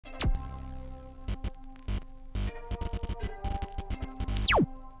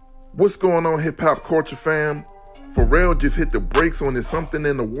What's going on, hip-hop culture fam? Pharrell just hit the brakes on his Something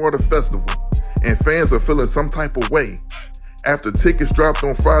in the Water festival, and fans are feeling some type of way. After tickets dropped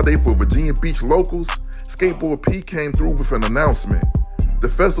on Friday for Virginia Beach locals, Skateboard P came through with an announcement. The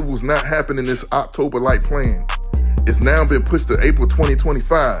festival's not happening this October like planned. It's now been pushed to April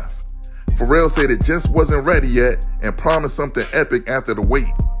 2025. Pharrell said it just wasn't ready yet and promised something epic after the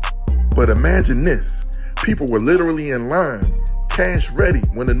wait. But imagine this, people were literally in line, cash ready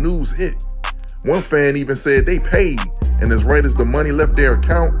when the news hit. One fan even said they paid, and as right as the money left their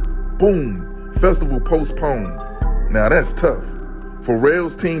account, boom, festival postponed. Now that's tough.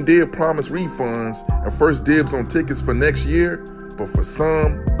 Pharrell's team did promise refunds and first dibs on tickets for next year, but for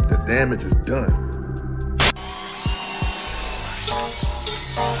some, the damage is done.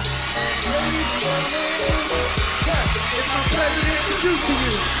 It's my pleasure to introduce to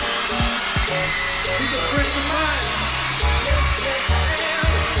you. He's a friend of mine.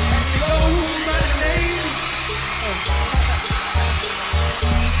 And you know by the name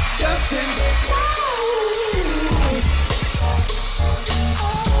Justin.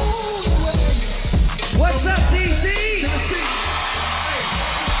 What's up, DC? Tennessee.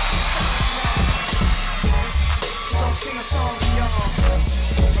 We're gonna sing a song for y'all.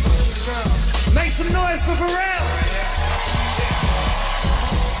 Make some noise for Pharrell.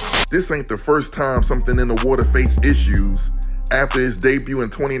 This ain't the first time Something in the Water faced issues. After its debut in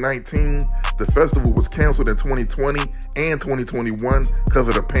 2019, the festival was canceled in 2020 and 2021 because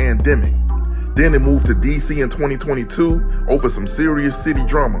of the pandemic. Then it moved to DC in 2022 over some serious city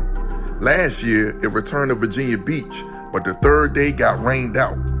drama. Last year, it returned to Virginia Beach, but the third day got rained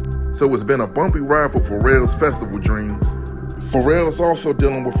out. So it's been a bumpy ride for Pharrell's festival dreams. Pharrell's also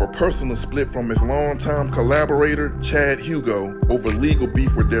dealing with a personal split from his longtime collaborator, Chad Hugo, over legal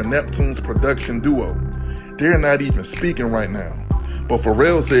beef with their Neptune's production duo. They're not even speaking right now, but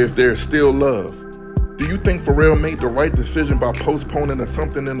Pharrell says there's still love. Do you think Pharrell made the right decision by postponing the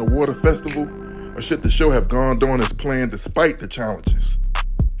Something in the Water festival, or should the show have gone on as planned despite the challenges?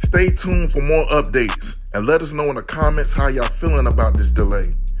 Stay tuned for more updates, and let us know in the comments how y'all feeling about this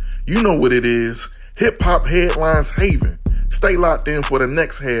delay. You know what it is, hip-hop headlines haven. Stay locked in for the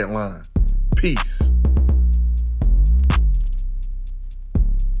next headline. Peace.